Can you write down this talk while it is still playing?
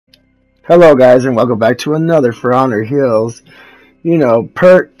Hello guys and welcome back to another For Honor Heals,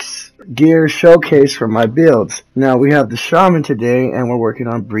 perks, gear showcase for my builds. Now we have the Shaman today and we're working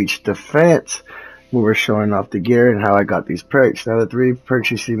on Breach Defense, where we're showing off the gear and how I got these perks. Now the three perks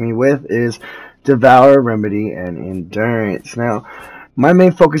you see me with is Devour, Remedy, and Endurance. Now my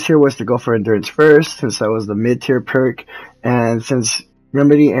main focus here was to go for Endurance first, since that was the mid-tier perk, and since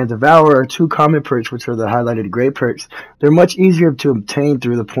Remedy and Devour are two common perks, which are the highlighted gray perks. They're much easier to obtain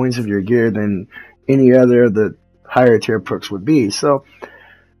through the points of your gear than any other of the higher tier perks would be. So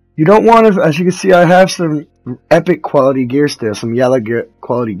you don't want to, as you can see, I have some epic quality gear still, some yellow gear,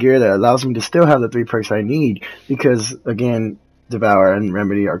 quality gear that allows me to still have the three perks I need, because again, Devour and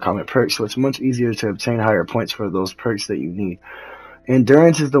Remedy are common perks, so it's much easier to obtain higher points for those perks that you need.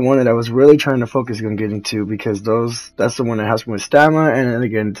 Endurance is the one that I was really trying to focus on getting to, because that's the one that helps me with stamina, and then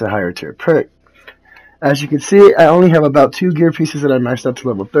again, it's a higher tier perk. As you can see, I only have about 2 gear pieces that I maxed up to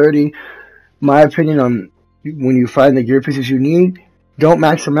level 30. My opinion on when you find the gear pieces you need, don't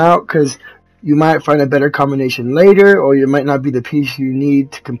max them out, because you might find a better combination later, or you might not be the piece you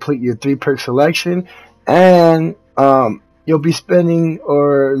need to complete your 3 perk selection, and you'll be spending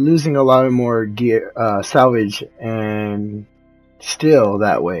or losing a lot of more gear, salvage and still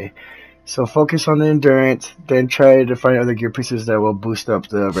that way. So focus on the endurance, then try to find other gear pieces that will boost up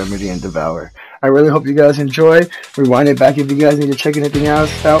the Remedy and Devour. I really hope you guys enjoy. Rewind it back if you guys need to check anything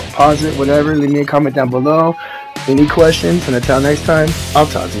else out, pause it, whatever. Leave me a comment down below. Any questions, and until next time, I'll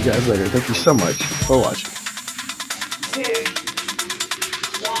talk to you guys later. Thank you so much for watching.